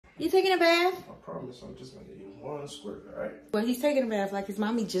You taking a bath? I promise I'm just gonna give you one squirt, all right? Well, he's taking a bath like his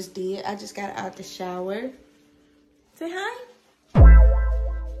mommy just did. I just got out the shower. Say hi.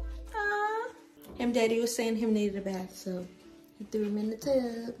 Him daddy was saying him needed a bath, so he threw him in the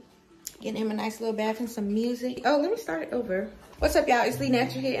tub. Getting him a nice little bath and some music. Oh, let me start it over. What's up, y'all? It's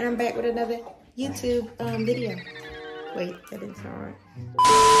LiiNatural here, and I'm back with another YouTube video. Wait, that didn't sound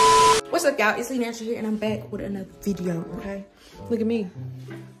right. What's up, y'all? It's LiiNatural here, and I'm back with another video, okay? Look at me.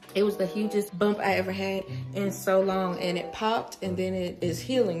 It was the hugest bump I ever had in so long, and it popped, and then it is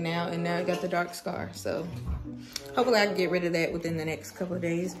healing now, and now I got the dark scar, so hopefully I can get rid of that within the next couple of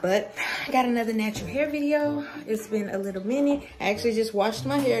days. But I got another natural hair video. It's been a little minute. I actually just washed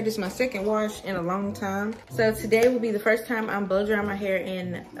my hair. This is my second wash in a long time. So today will be the first time I'm blow drying my hair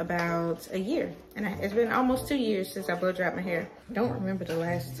in about a year. And it's been almost 2 years since I blow dried my hair. Don't remember the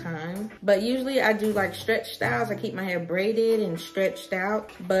last time. But usually I do like stretch styles. I keep my hair braided and stretched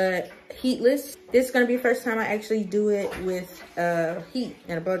out, but heatless. This is gonna be the first time I actually do it with heat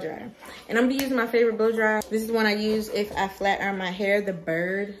and a blow dryer. And I'm gonna be using my favorite blow dryer. This is the one I use if I flat iron my hair, the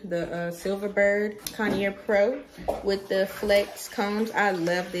Bird, the Silver Bird Conair Pro with the flex combs. I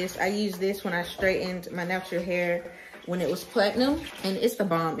love this. I use this when I straightened my natural hair when it was platinum, and it's the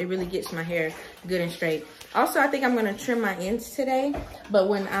bomb. It really gets my hair good and straight. Also, I think I'm gonna trim my ends today, but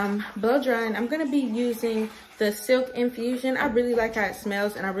when I'm blow drying, I'm gonna be using the Silk Infusion. I really like how it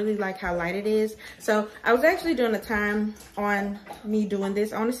smells, and I really like how light it is. So I was actually doing a time on me doing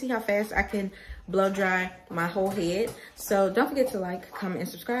this. I wanna see how fast I can blow dry my whole head. So don't forget to like, comment, and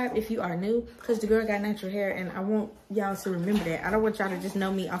subscribe if you are new, because the girl got natural hair, and I want y'all to remember that. I don't want y'all to just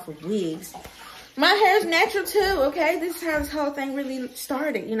know me off of wigs. My hair is natural too, okay? This is how this whole thing really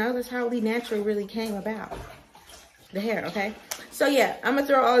started, you know? That's how LiiNatural really came about. The hair, okay? So yeah, I'm gonna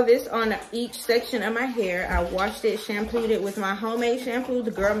throw all of this on each section of my hair. I washed it, shampooed it with my homemade shampoo.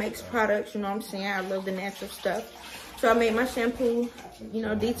 The girl makes products, you know what I'm saying? I love the natural stuff. So I made my shampoo, you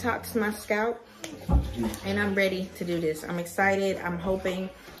know, detox my scalp. And I'm ready to do this. I'm excited, I'm hoping.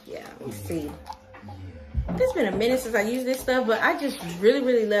 Yeah, let's see. It's been a minute since I used this stuff, but I just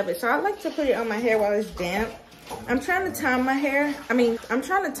really love it. So I like to put it on my hair while it's damp. I'm trying to time my hair. I'm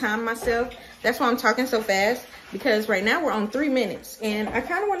trying to time myself. That's why I'm talking so fast, because right now we're on 3 minutes, and I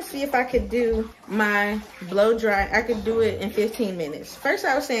kind of want to see if I could do my blow dry. I could do it in 15 minutes. First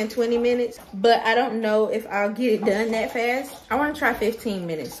I was saying 20 minutes, but I don't know if I'll get it done that fast. I want to try 15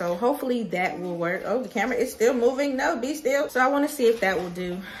 minutes, so hopefully that will work. Oh, the camera is still moving. No, be still. So I want to see if that will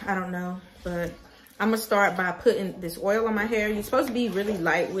do. I don't know, but I'm gonna start by putting this oil on my hair. You're supposed to be really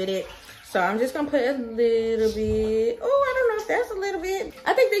light with it. So I'm just gonna put a little bit. Oh, I don't know if that's a little bit.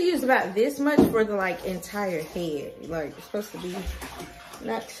 I think they use about this much for the like entire head. Like it's supposed to be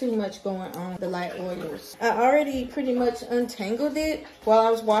not too much going on the light oils. I already pretty much untangled it while I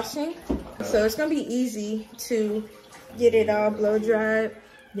was washing. So it's gonna be easy to get it all blow dried.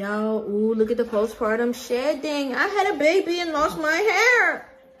 Y'all, ooh, look at the postpartum shedding. I had a baby and lost my hair.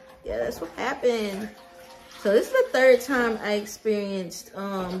 Yeah, that's what happened. So this is the third time I experienced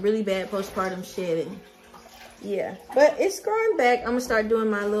really bad postpartum shedding. Yeah, but it's growing back. I'm gonna start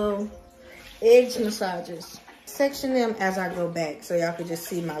doing my little edge massages. Section them as I go back so y'all can just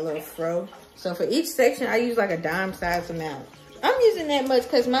see my little fro. So for each section, I use like a dime size amount. I'm using that much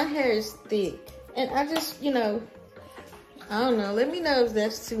because my hair is thick. And I just, you know, I don't know. Let me know if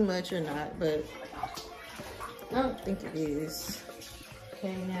that's too much or not, but I don't think it is.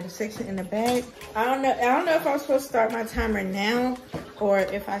 Okay, now the section in the back. I don't know if I'm supposed to start my timer now or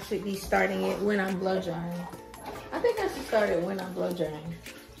if I should be starting it when I'm blow drying. I think I should start it when I'm blow drying,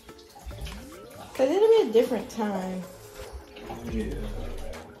 cause it'll be a different time. Yeah.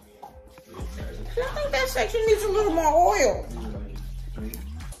 I think that section needs a little more oil.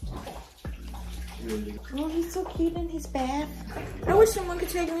 Oh, he's so cute in his bath. I wish someone could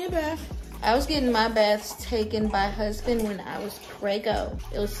take me a bath. I was getting my baths taken by husband when I was prego.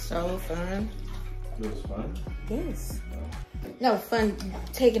 It was so fun. It was fun? Yes. No, fun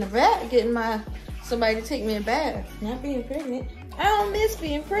taking a bath, getting somebody to take me a bath. Not being pregnant. I don't miss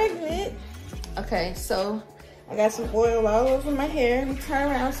being pregnant. Okay, so I got some oil all over my hair. Let me turn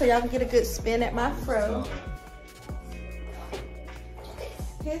around so y'all can get a good spin at my fro.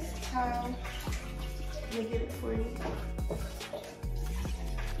 Here's the towel. Let me get it for you.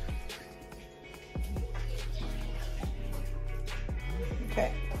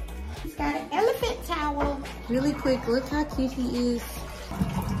 Okay. He's got an elephant towel. Really quick, look how cute he is.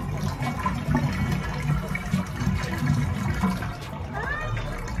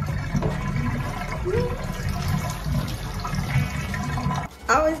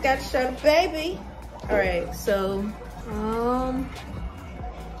 Always got to show the baby. All right, so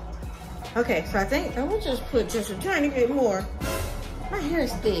Okay, so I think I will just put just a tiny bit more. My hair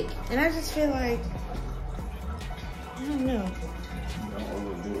is thick, and I just feel like, I don't know. Don't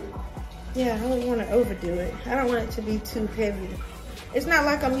overdo it. Yeah, I don't want to overdo it. I don't want it to be too heavy. It's not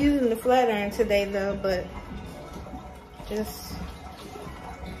like I'm using the flat iron today though, but just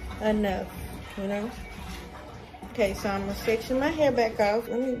enough, you know? Okay, so I'm gonna section my hair back off.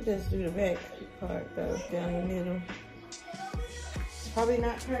 Let me just do the back part though, down the middle. It's probably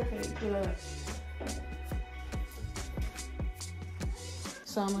not perfect, but.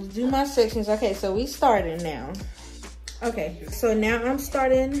 So I'm gonna do my sections. Okay, so we started now. Okay, so now I'm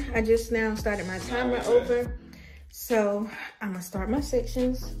starting. I just now started my timer over. So I'm gonna start my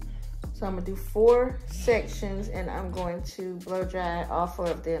sections. So I'm gonna do 4 sections and I'm going to blow dry all 4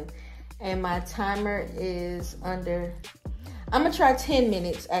 of them. And my timer is under, I'm gonna try 10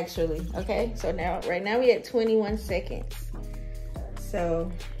 minutes actually, okay? So now, right now we at 21 seconds.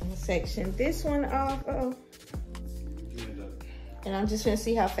 So I'm gonna section this one off, and I'm just gonna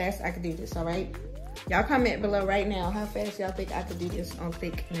see how fast I can do this, all right? Y'all comment below right now how fast y'all think I could do this on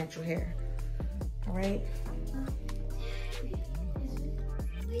thick natural hair, all right?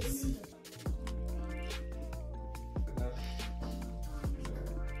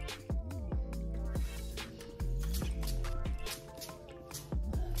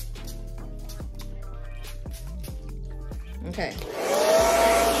 Okay.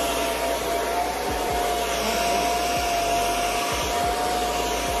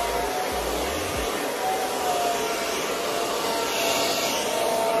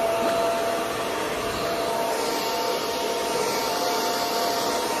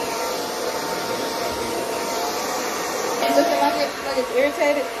 Like it's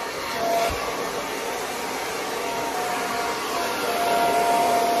irritated.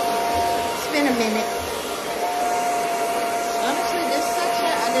 It's been a minute. Honestly, this section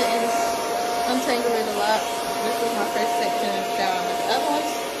I didn't untangle it a lot. This was my first section down. The other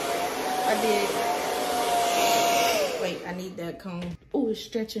ones I did. Wait, I need that comb. Oh, it's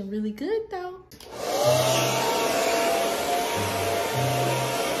stretching really good though.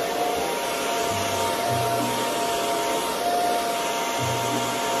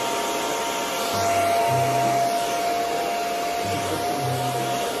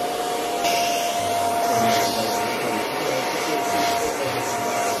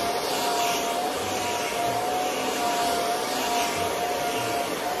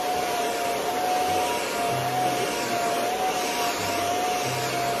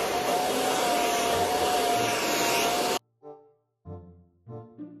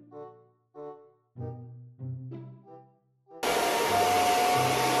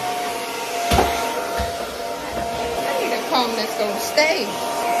 That's gonna stay.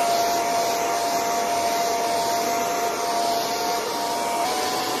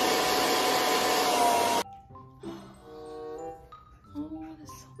 Oh,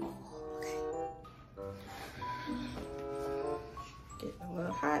 that's so cool. Okay. Getting a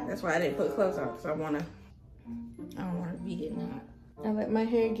little hot. That's why I didn't put clothes on, because I don't want to be getting hot. I let my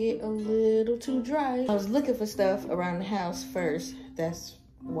hair get a little too dry. I was looking for stuff around the house first. That's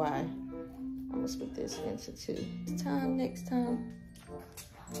why. I'm gonna split this into 2. Next time.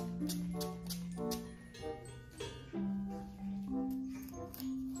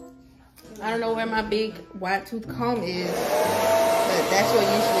 I don't know where my big wide tooth comb is, but that's what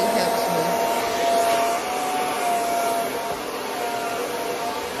usually helps me.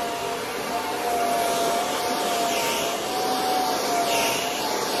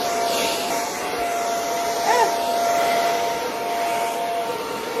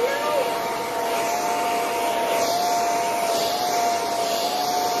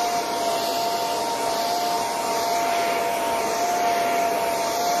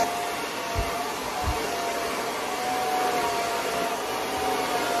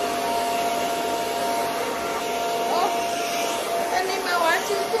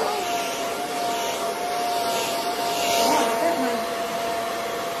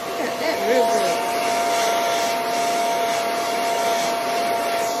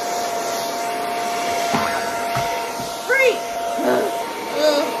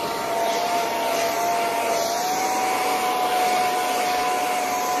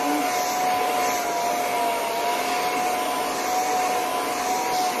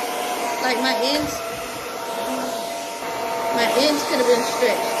 Like my ends could have been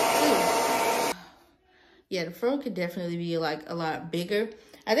stretched too. Yeah, the fro could definitely be like a lot bigger.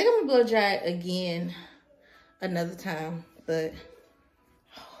 I think I'm gonna blow dry it again another time, but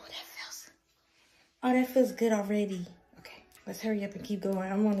that feels good already. Okay, let's hurry up and keep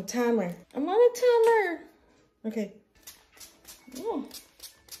going. I'm on a timer. Okay. Ooh.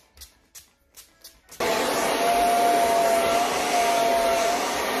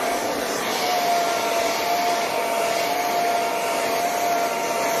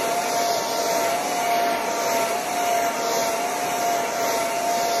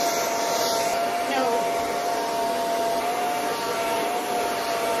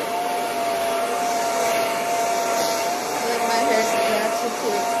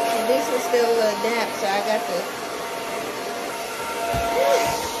 so I got the.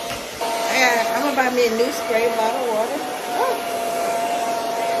 I'm gonna buy me a new spray bottle of water. Oh.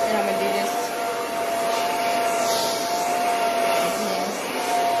 And I'm gonna do this.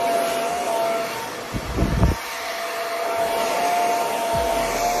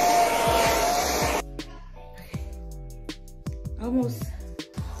 Almost.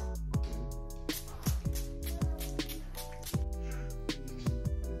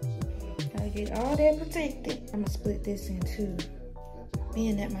 Gotta get all that protected. I'm gonna split this in two.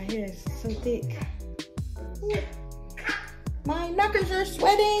 Being that my hair is so thick. My knuckles are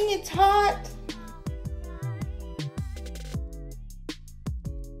sweating, it's hot.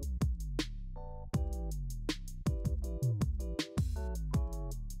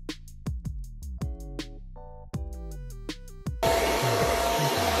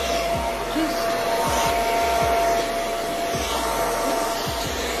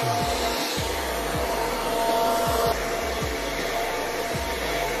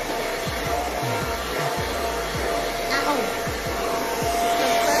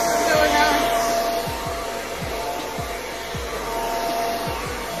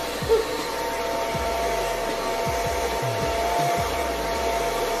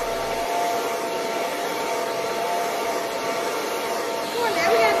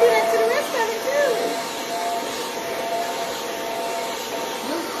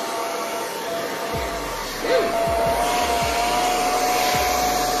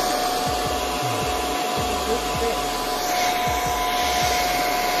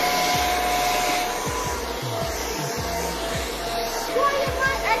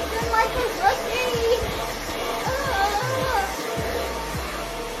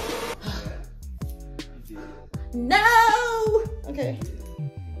 No! Okay.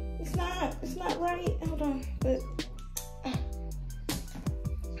 It's not right. Hold on. But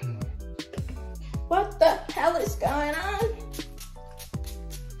what the hell is going on?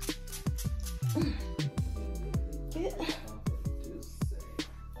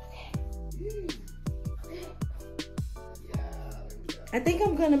 I think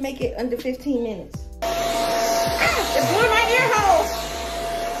I'm gonna make it under 15 minutes. Ah, it's blowing my ear hole.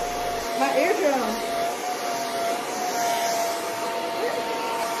 My eardrum.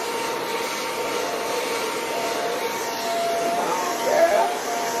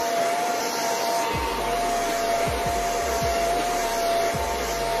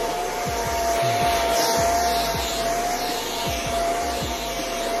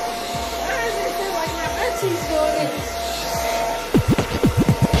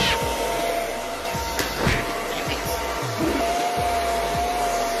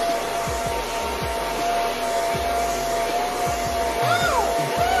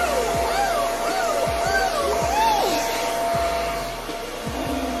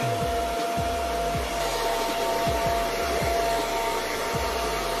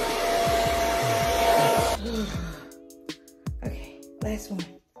 Last one.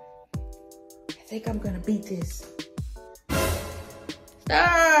 I think I'm gonna beat this.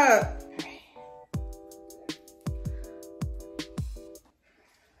 Stop!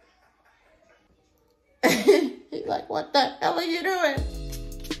 He's like, what the hell are you doing?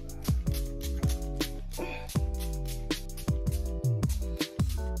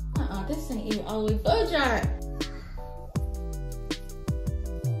 This ain't even all the way budge on.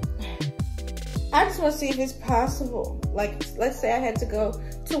 I just want to see if it's possible. Like, let's say I had to go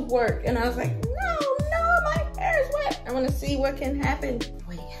to work and I was like, no, my hair is wet. I want to see what can happen.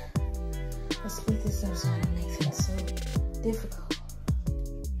 Wait, let's split this up so I don't make things so difficult.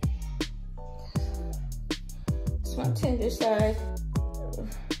 This one tender side.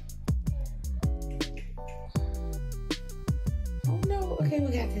 Oh no, okay,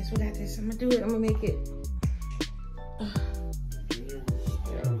 we got this. I'm gonna do it, I'm gonna make it.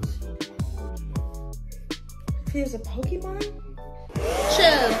 Here's a Pokemon?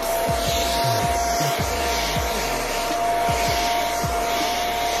 Chubs.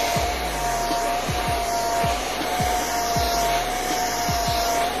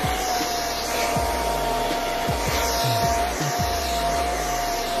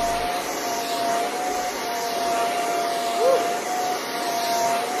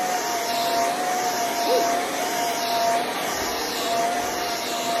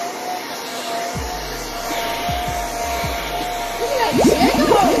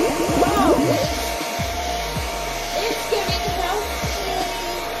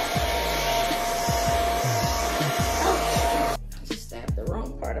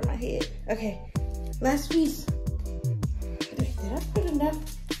 Okay, last piece. Did I put enough?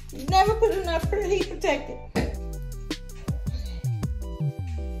 Never put enough for heat protectant. Okay.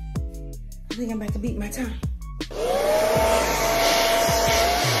 think I'm about to beat my time. Come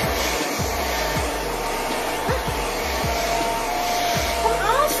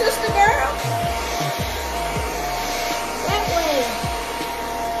on, sister girl. That way.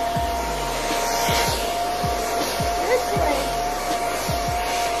 This way.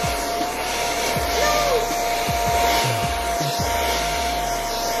 No.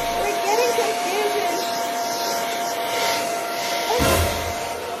 We're getting confusion.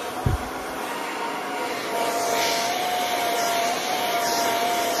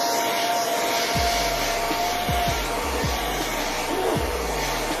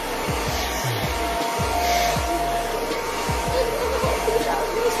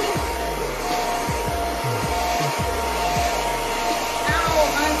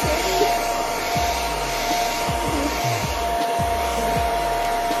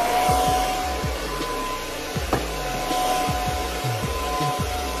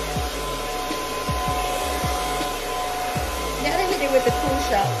 With the cool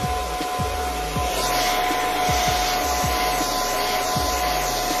shot.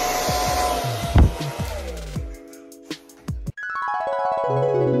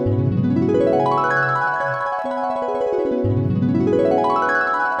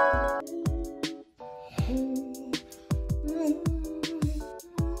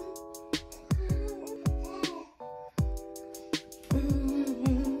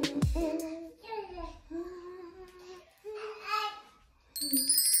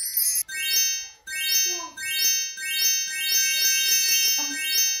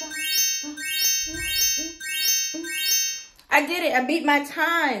 I did it. I beat my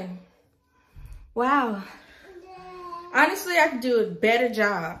time. Wow. Honestly, I could do a better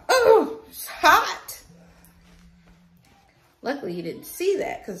job. Oh, it's hot. Luckily, you didn't see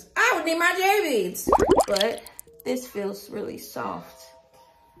that because I would need my J-beads. But this feels really soft.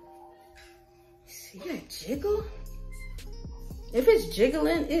 See that jiggle? If it's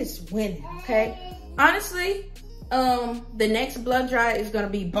jiggling, it's winning, okay? Honestly, the next blow dry is gonna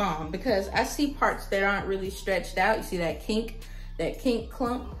be bomb because I see parts that aren't really stretched out. You see that kink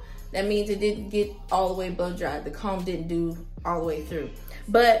clump? That means it didn't get all the way blow dried. The comb didn't do all the way through.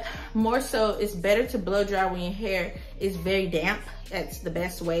 But more so, it's better to blow dry when your hair is very damp. That's the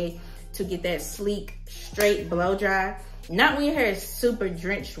best way to get that sleek, straight blow dry. Not when your hair is super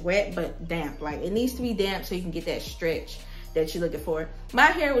drenched wet, but damp. Like it needs to be damp so you can get that stretch that you're looking for. My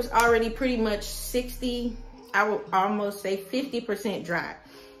hair was already pretty much 60, I would almost say 50% dry.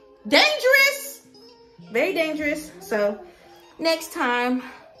 Dangerous, very dangerous. So next time,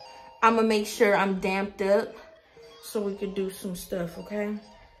 I'm gonna make sure I'm damped up so we can do some stuff, okay?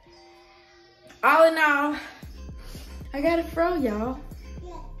 All in all, I got a fro, y'all.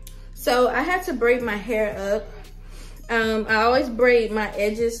 So I had to braid my hair up. I always braid my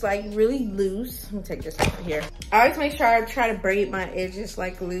edges like really loose. Let me take this off of here. I always make sure I try to braid my edges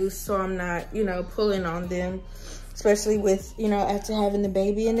like loose so I'm not, you know, pulling on them, especially with, you know, after having the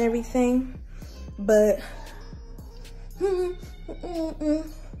baby and everything. But, can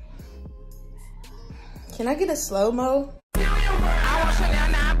I get a slow-mo? I want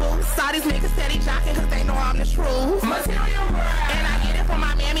Chanel 9 boots. Saw these niggas steady jocking cause they know I'm the truth. And I get it from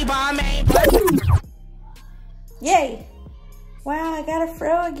my mammy ball man. Yay. Wow, I got a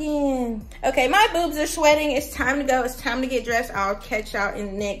fro again. Okay, my boobs are sweating. It's time to go. It's time to get dressed. I'll catch y'all in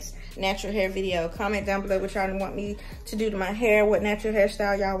the next natural hair video. Comment down below what y'all want me to do to my hair, what natural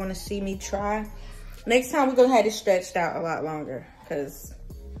hairstyle y'all want to see me try. Next time we're gonna have it stretched out a lot longer because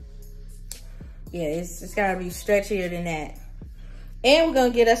yeah, it's gotta be stretchier than that. And we're gonna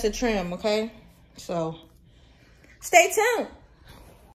get us a trim, okay? So stay tuned.